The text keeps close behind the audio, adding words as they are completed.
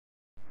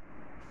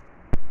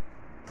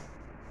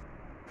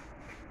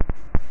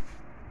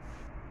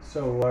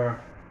So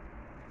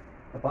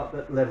about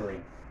that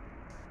leveling,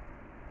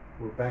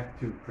 we're back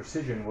to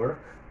precision work,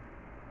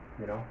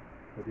 you know,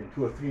 within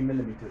 2 or 3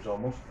 millimeters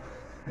almost.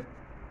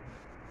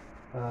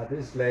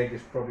 This leg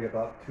is probably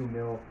about 2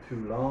 mil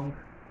too long.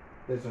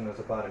 This one is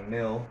about 1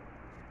 mil,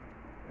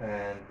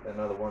 and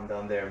another one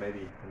down there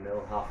maybe 1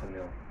 mil, half a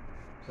mil.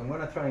 So I'm going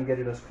to try and get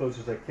it as close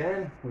as I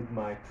can with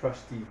my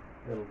trusty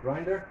little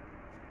grinder.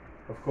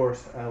 Of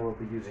course, I will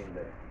be using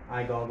the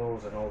eye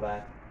goggles and all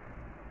that,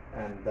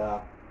 and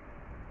a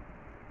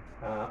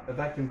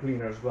vacuum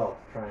cleaner as well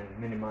to try and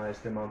minimize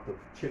the amount of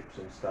chips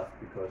and stuff,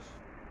 because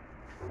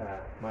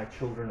my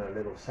children are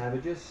little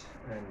savages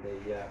and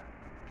they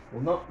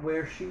will not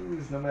wear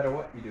shoes no matter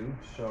what you do,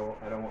 so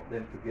I don't want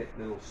them to get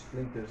little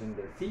splinters in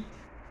their feet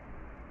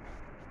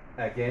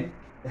again.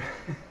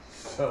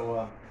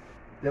 So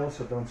they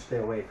also don't stay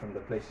away from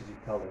the places you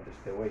tell them to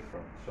stay away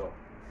from. So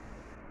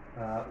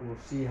we'll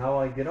see how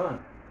I get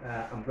on.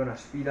 I'm gonna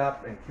speed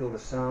up and kill the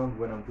sound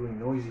when I'm doing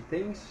noisy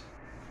things.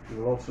 You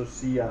will also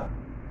see a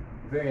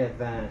very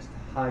advanced,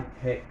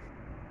 high-tech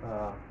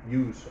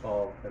use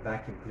of a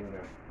vacuum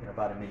cleaner in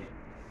about a minute.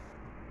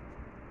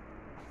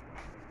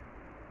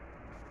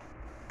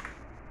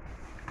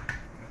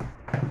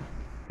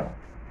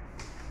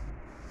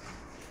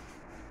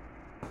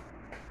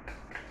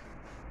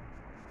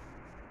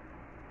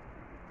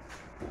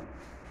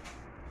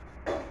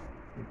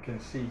 You can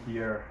see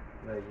here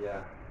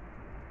the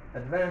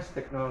advanced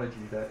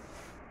technology that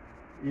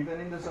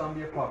even in the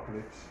zombie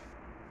apocalypse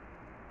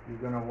you're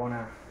gonna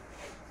wanna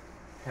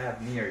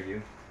have near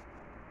you.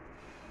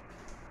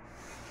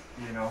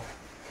 You know,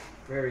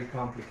 very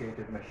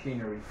complicated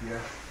machinery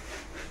here,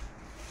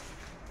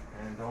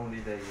 and only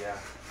the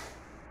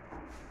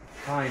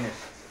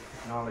finest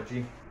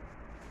technology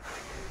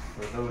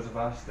for those of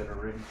us that are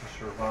ready to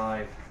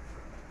survive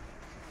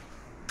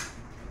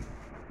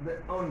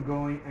the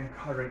ongoing and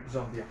current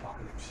zombie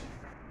apocalypse.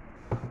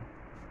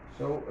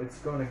 So it's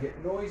gonna get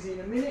noisy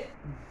in a minute.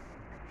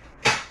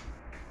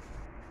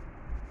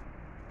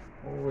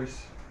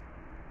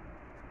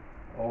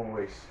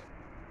 Always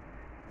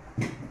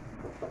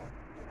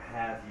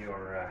have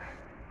your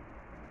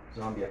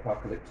zombie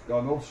apocalypse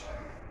goggles.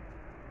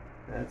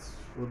 That's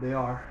what they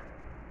are,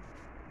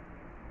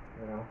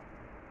 you know.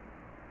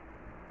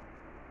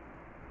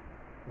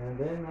 And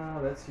then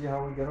let's see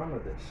how we get on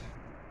with this.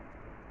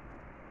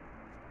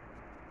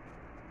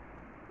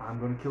 I'm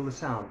going to kill the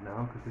sound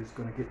now because it's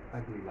going to get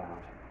ugly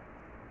loud.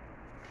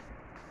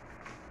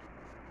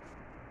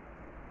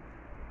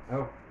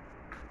 Oh,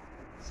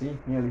 see,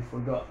 nearly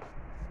forgot.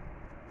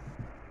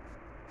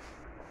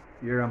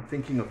 Here I'm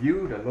thinking of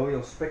you, the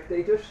loyal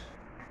spectators,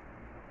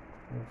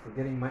 and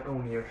forgetting my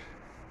own ears.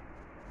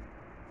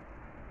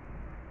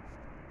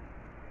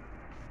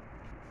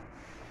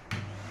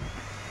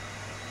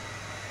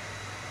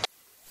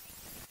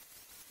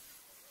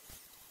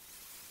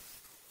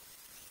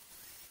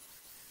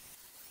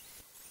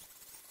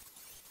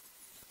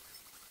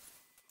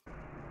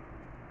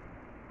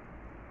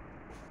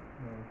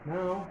 And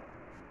now,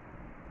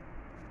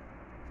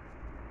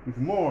 with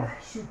more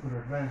super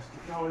advanced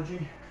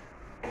technology,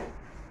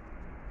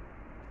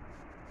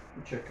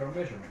 we check our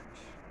measurements,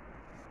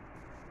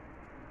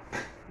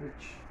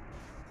 which,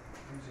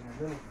 using a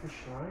little fish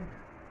line,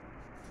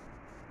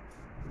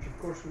 which of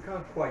course we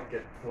can't quite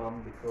get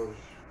plumb because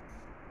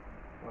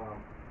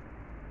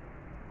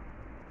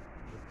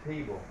the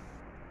table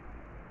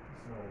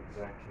is not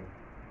exactly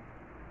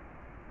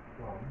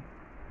plumb,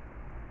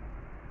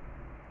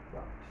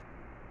 but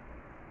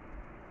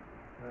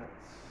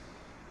that's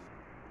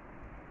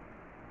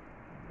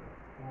the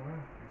corner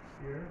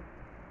here.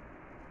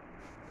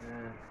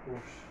 And of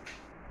course,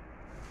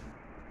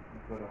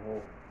 we've got a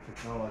whole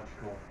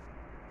technological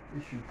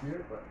issue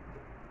here, but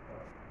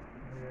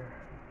there.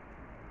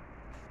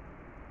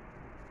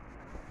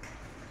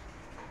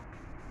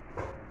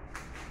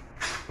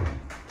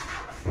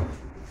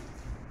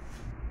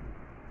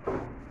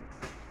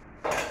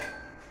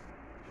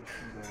 Just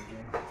do that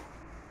again.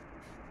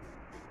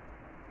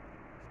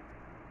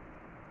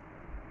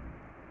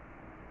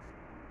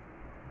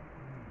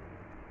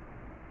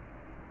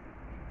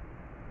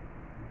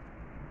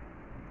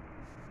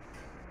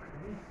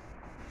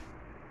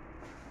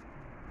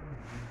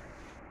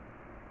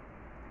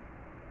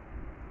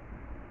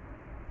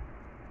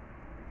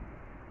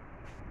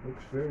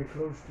 Looks very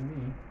close to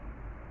me.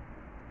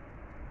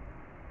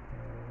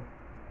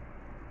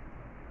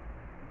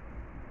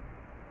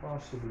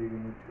 Possibly we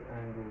need to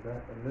angle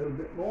that a little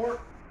bit more.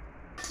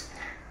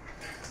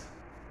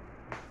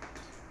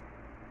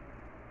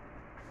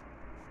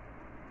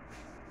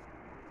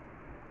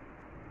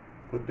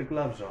 Put the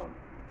gloves on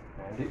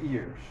and the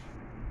ears.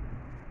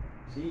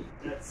 See,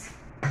 that's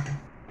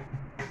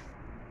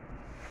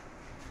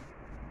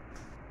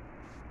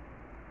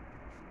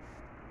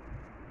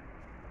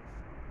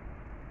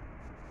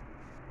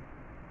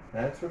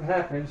what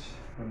happens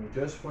when you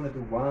just want to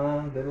do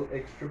one little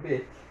extra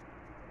bit,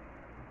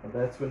 and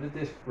that's when the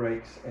disc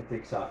breaks and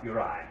takes out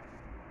your eye,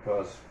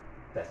 because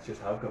that's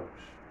just how it goes.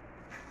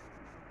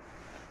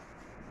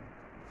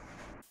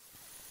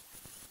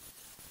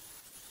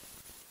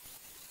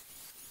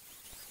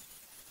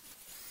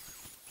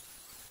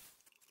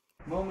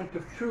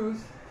 moment of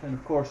truth, and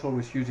of course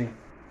always using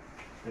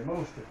the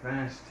most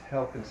advanced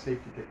health and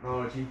safety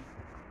technology.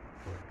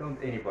 Don't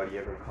anybody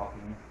ever copy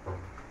me.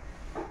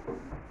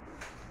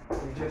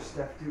 You just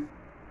have to.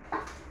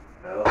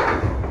 Oh,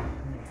 yeah,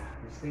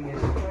 this thing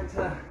is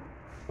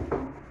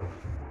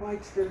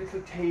quite the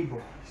little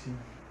table, you see.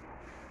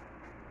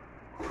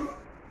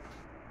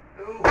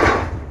 Oh,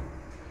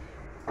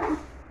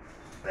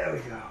 there we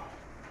go.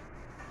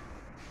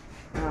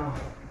 Now,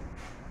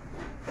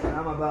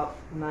 I'm about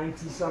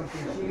 90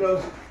 something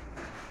kilos.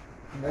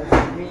 And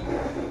that's me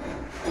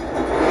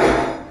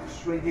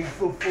swinging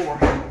full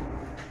force.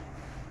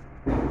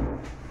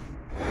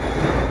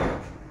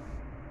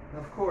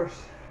 Of course,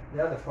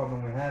 the other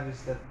problem we have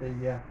is that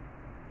the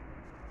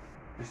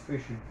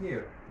distribution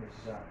here is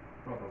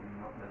probably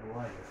not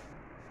level either.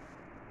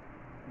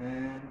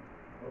 And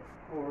of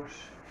course,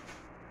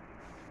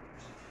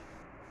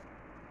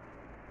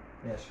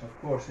 yes,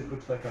 of course, it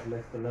looks like I've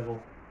left the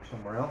level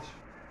somewhere else.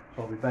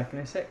 So I'll be back in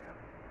a sec.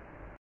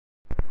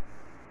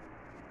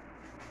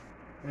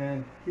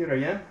 And here I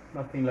am,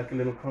 nothing like a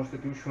little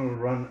constitutional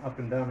run up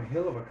and down a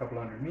hill of a couple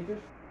hundred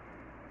meters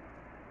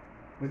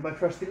with my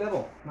trusty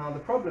level. Now the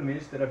problem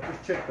is that I've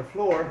just checked the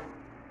floor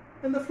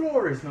and the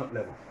floor is not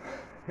level.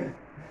 So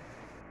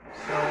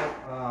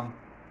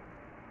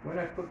when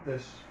I put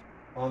this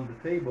on the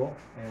table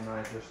and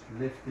I just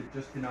lift it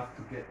just enough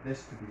to get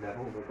this to be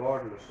level,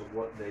 regardless of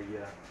what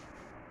the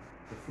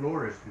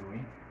floor is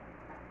doing,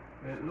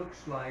 it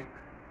looks like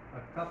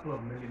a couple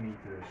of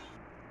millimeters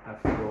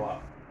have to go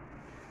up.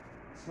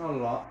 It's not a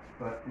lot,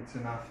 but it's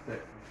enough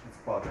that it's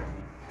bothering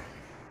me.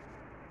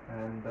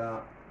 And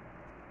the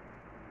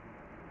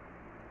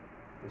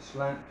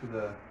slant to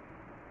the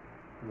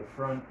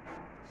front,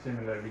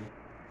 similarly,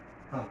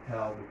 can't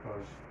tell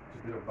because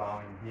it's a bit of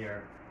bowing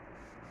here,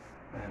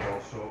 and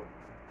also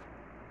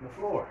the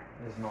floor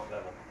is not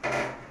level.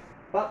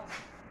 But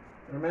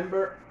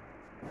remember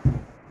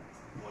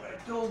what I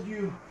told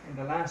you in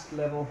the last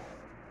level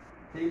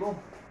table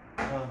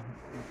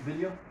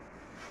video.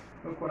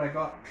 Look what I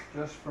got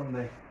just from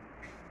the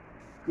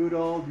good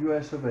old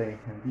US of A,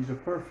 and these are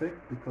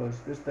perfect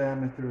because this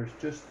diameter is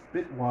just a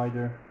bit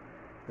wider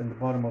than the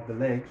bottom of the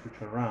legs,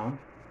 which are round.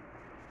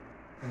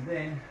 And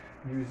then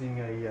using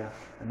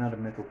another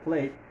metal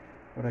plate,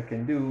 what I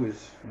can do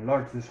is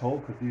enlarge this hole,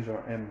 because these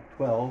are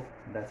M12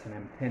 and that's an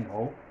M10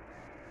 hole.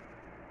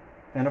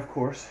 And of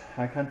course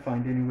I can't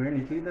find anywhere in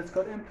Italy that's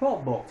got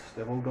M12 bolts.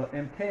 They've all got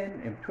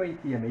M10,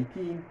 M20,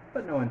 M18,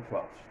 but no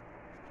M12s.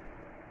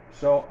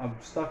 So I'm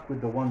stuck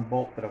with the one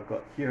bolt that I've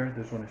got here.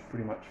 This one is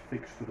pretty much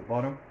fixed to the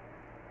bottom,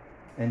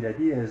 and the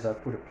idea is I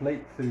put a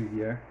plate through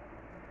here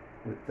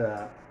with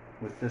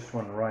this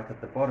one right at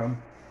the bottom,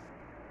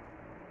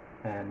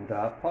 and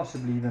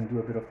possibly even do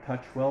a bit of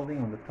touch welding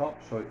on the top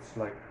so it's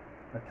like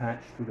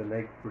attached to the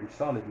leg pretty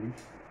solidly,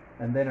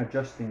 and then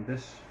adjusting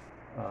this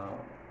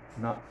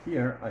nut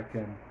here I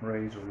can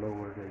raise or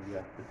lower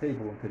the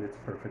table until it's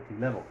perfectly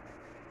level.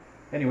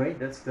 Anyway,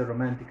 that's the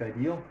romantic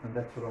ideal, and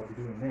that's what I'll be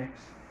doing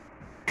next.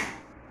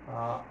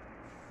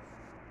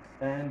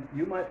 And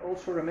you might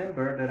also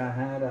remember that I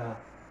had a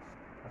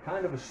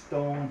kind of a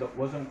stone that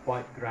wasn't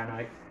quite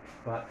granite,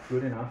 but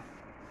good enough.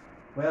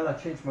 Well, I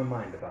changed my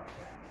mind about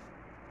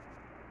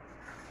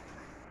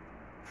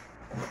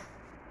that.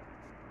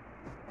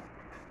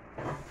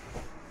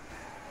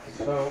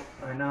 So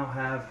I now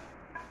have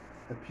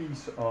a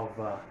piece of,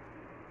 I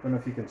don't know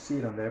if you can see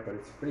it on there, but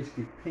it's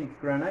basically pink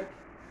granite.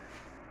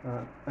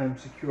 I'm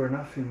secure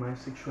enough in my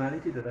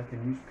sexuality that I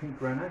can use pink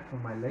granite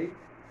on my lathe.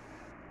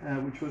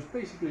 Which was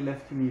basically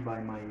left to me by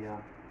my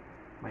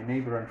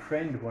neighbor and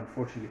friend, who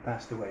unfortunately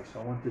passed away. So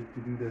I wanted to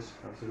do this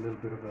as a little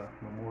bit of a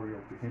memorial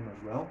to him as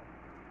well.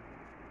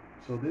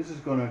 So this is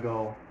going to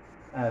go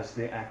as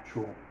the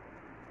actual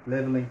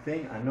leveling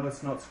thing. I know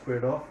it's not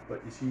squared off,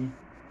 but you see, it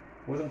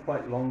wasn't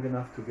quite long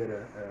enough to get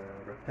a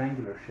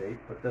rectangular shape,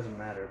 but it doesn't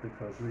matter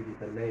because really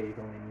the lathe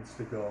only needs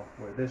to go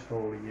where this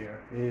hole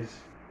here is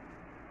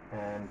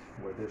and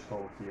where this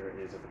hole here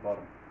is at the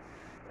bottom.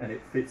 And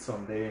it fits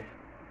on there.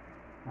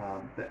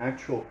 The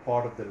actual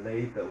part of the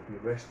lathe that will be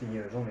resting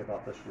here is only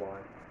about this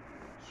wide,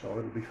 so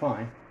it'll be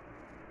fine.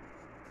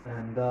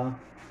 And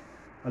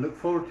I look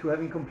forward to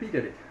having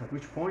completed it, at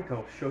which point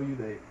I'll show you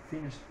the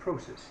finished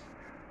process,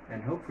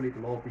 and hopefully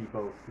it'll all be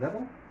both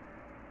level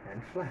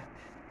and flat.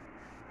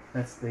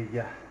 That's the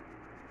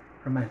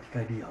romantic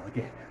ideal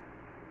again.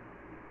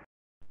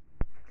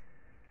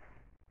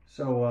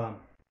 So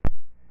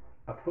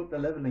I put the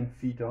leveling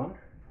feet on.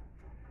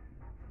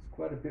 It's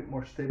quite a bit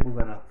more stable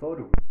than I thought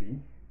it would be,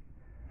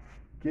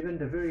 given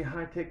the very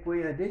high-tech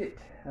way I did it.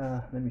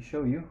 Let me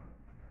show you.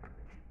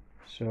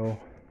 So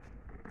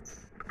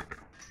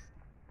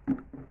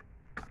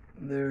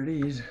there it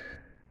is.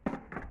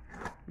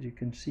 As you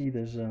can see,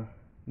 there's a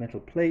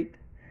metal plate,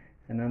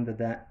 and under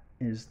that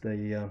is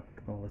the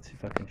well, let's see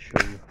if I can show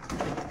you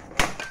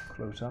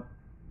close up.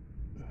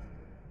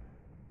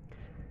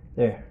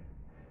 There,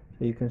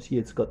 so you can see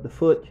it's got the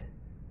foot,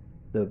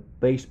 the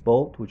base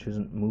bolt, which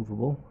isn't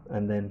movable,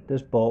 and then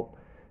this bolt,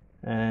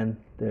 and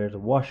there's a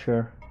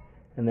washer,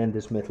 and then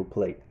this metal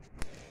plate.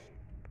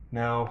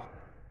 Now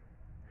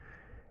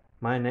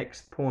my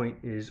next point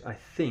is, I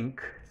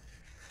think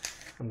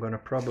I'm gonna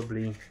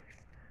probably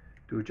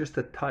do just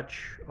a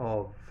touch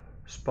of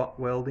spot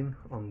welding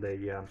on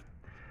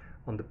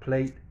the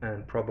plate,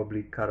 and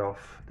probably cut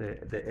off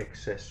the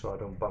excess so I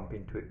don't bump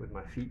into it with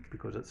my feet,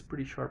 because it's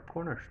pretty sharp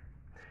corners.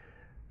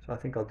 So I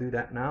think I'll do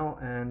that now,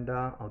 and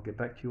I'll get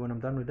back to you when I'm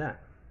done with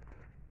that.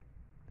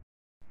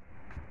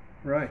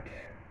 Right,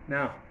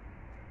 now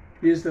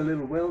here's the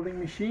little welding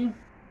machine,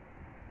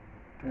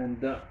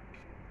 and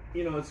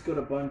you know, it's got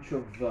a bunch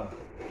of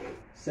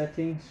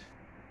settings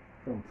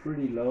from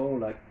pretty low,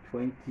 like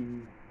 20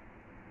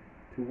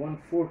 to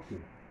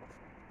 140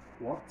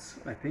 watts,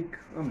 I think.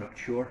 I'm not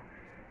sure,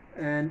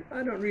 and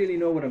I don't really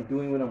know what I'm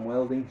doing when I'm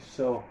welding,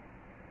 so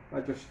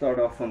I just start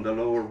off on the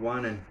lower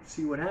one and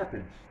see what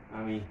happens.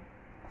 I mean,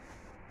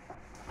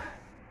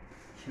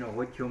 you know,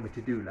 what do you want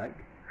me to do? Like,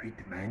 read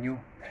the manual?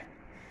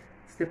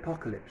 It's the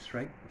apocalypse,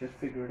 right? Just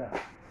figure it out.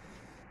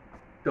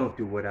 Don't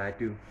do what I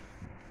do.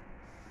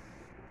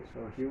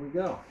 So here we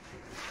go.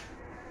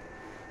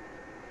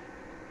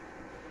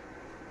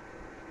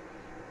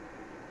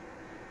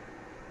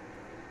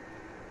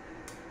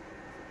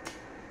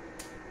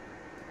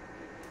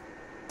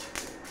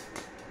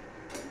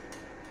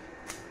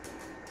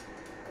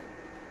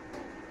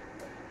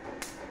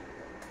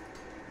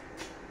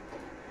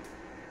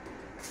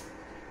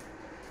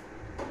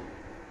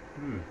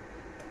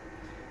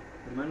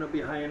 It might not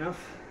be high enough.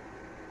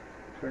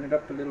 Turn it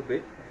up a little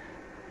bit.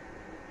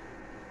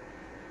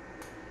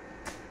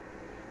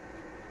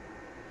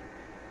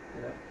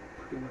 That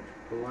pretty much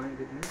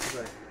blinded me because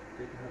I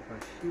didn't have my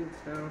shields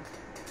down.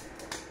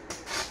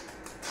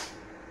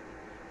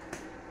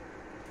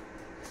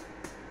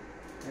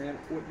 And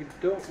what you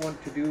don't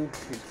want to do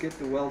is get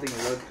the welding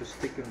rod to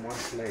stick in one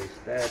place.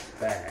 That's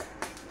bad.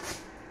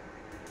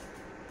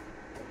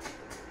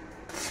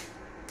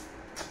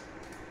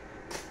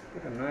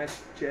 Got a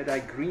nice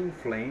Jedi green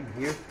flame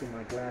here through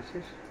my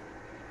glasses,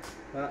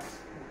 but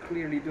I'm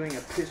clearly doing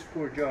a piss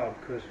poor job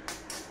because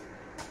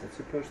it's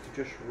supposed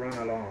to just run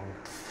along.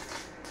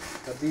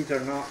 But these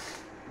are not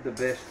the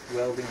best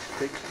welding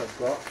sticks I've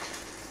got.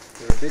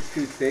 They're a bit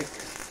too thick,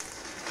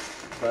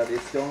 but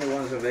it's the only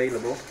ones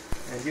available,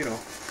 and you know,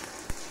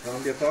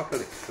 zombie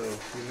apocalypse, so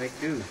you make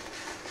do. It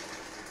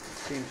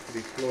seems to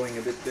be flowing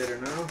a bit better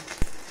now.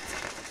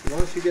 So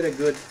once you get a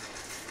good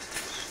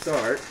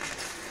start,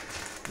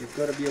 you've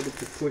got to be able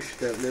to push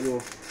that little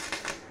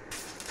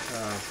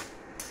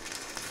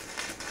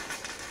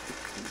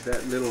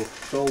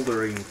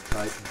soldering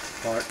type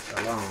part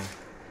along,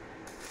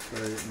 so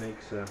that it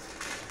makes a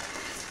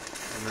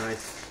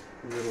nice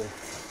little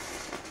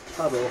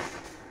puddle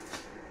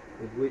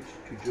with which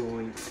to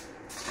join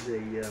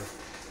the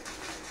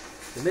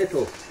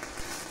metal.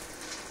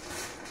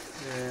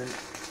 And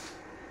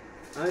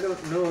I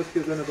don't know if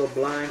you're going to go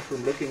blind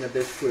from looking at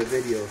this for a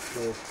video,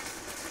 so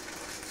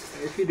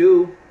if you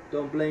do,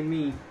 don't blame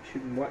me. You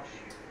shouldn't watch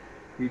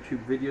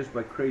YouTube videos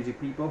by crazy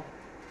people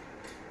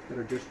that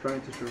are just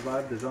trying to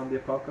survive the zombie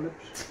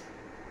apocalypse.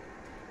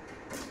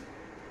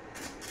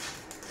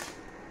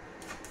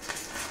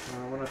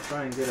 I want to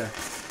try and get a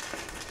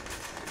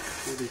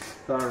pretty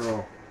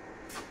thorough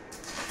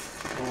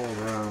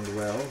all-round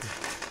weld.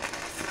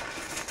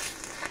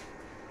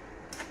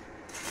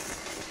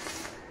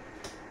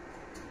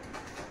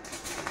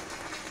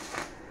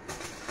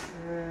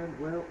 And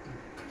well,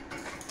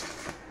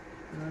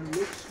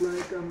 looks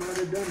like I might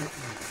have done it.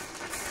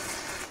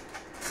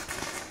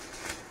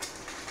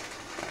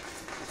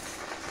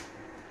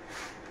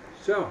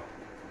 So,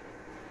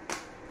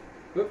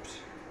 oops,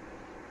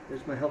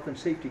 there's my health and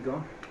safety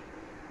gone.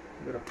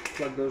 I'm going to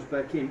plug those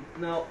back in.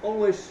 Now,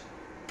 always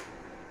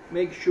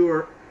make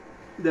sure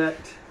that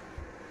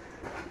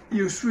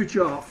you switch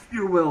off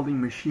your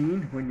welding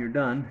machine when you're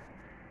done.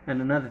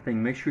 And another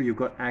thing, make sure you've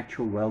got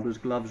actual welder's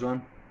gloves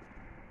on,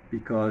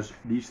 because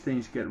these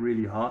things get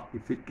really hot.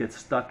 If it gets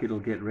stuck, it'll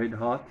get red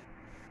hot.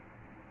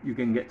 You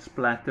can get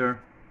splatter,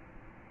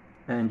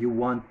 and you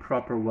want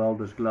proper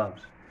welder's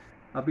gloves.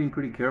 I've been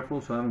pretty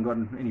careful, so I haven't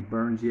gotten any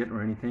burns yet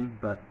or anything,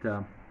 but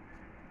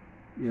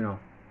you know,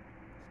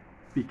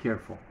 be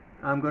careful.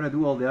 I'm going to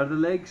do all the other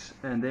legs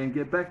and then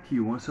get back to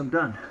you once I'm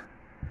done.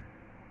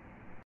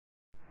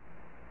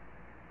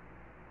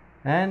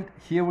 And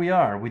here we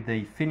are with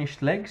the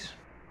finished legs,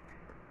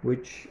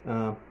 which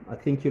I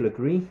think you'll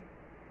agree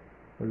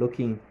are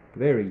looking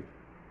very,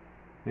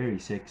 very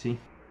sexy.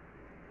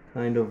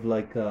 Kind of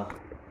like a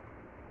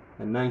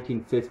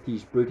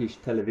 1950s British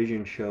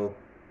television show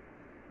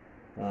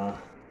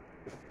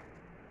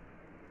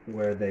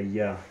where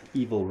the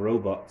evil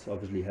robots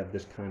obviously have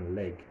this kind of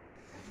leg.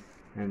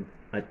 And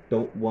I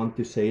don't want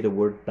to say the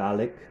word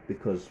Dalek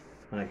because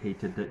I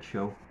hated that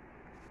show,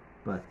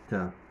 but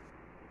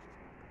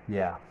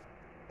yeah,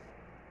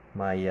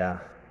 my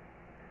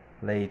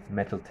lathe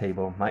metal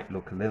table might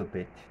look a little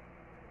bit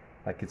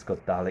like it's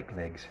got Dalek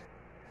legs.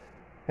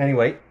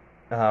 Anyway,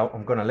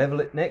 I'm gonna level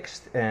it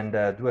next and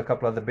do a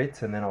couple other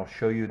bits, and then I'll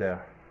show you the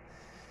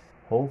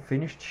whole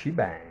finished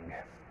shebang.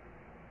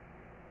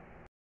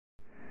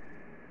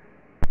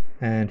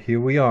 And here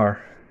we are.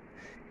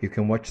 You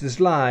can watch this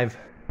live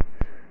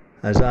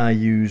as I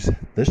use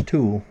this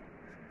tool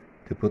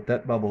to put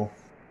that bubble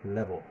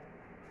level.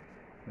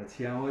 Let's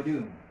see how I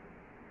do.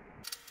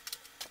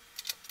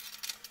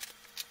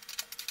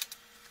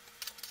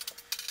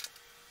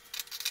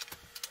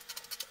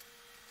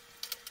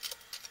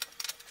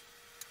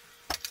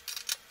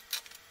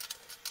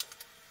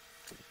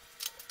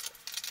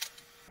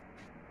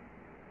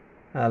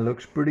 That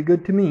looks pretty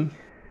good to me.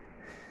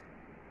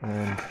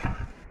 And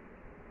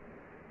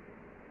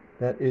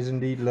that is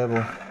indeed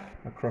level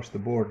across the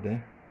board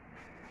there.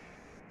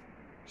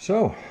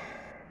 So,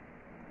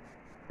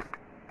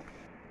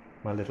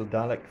 my little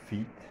Dalek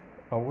feet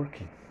are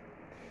working.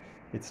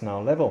 It's now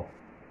level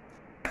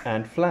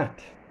and flat.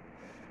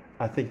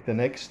 I think the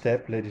next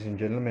step, ladies and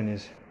gentlemen,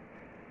 is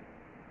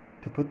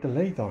to put the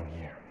lathe on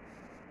here.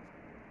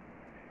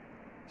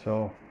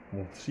 So,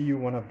 we'll see you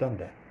when I've done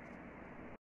that.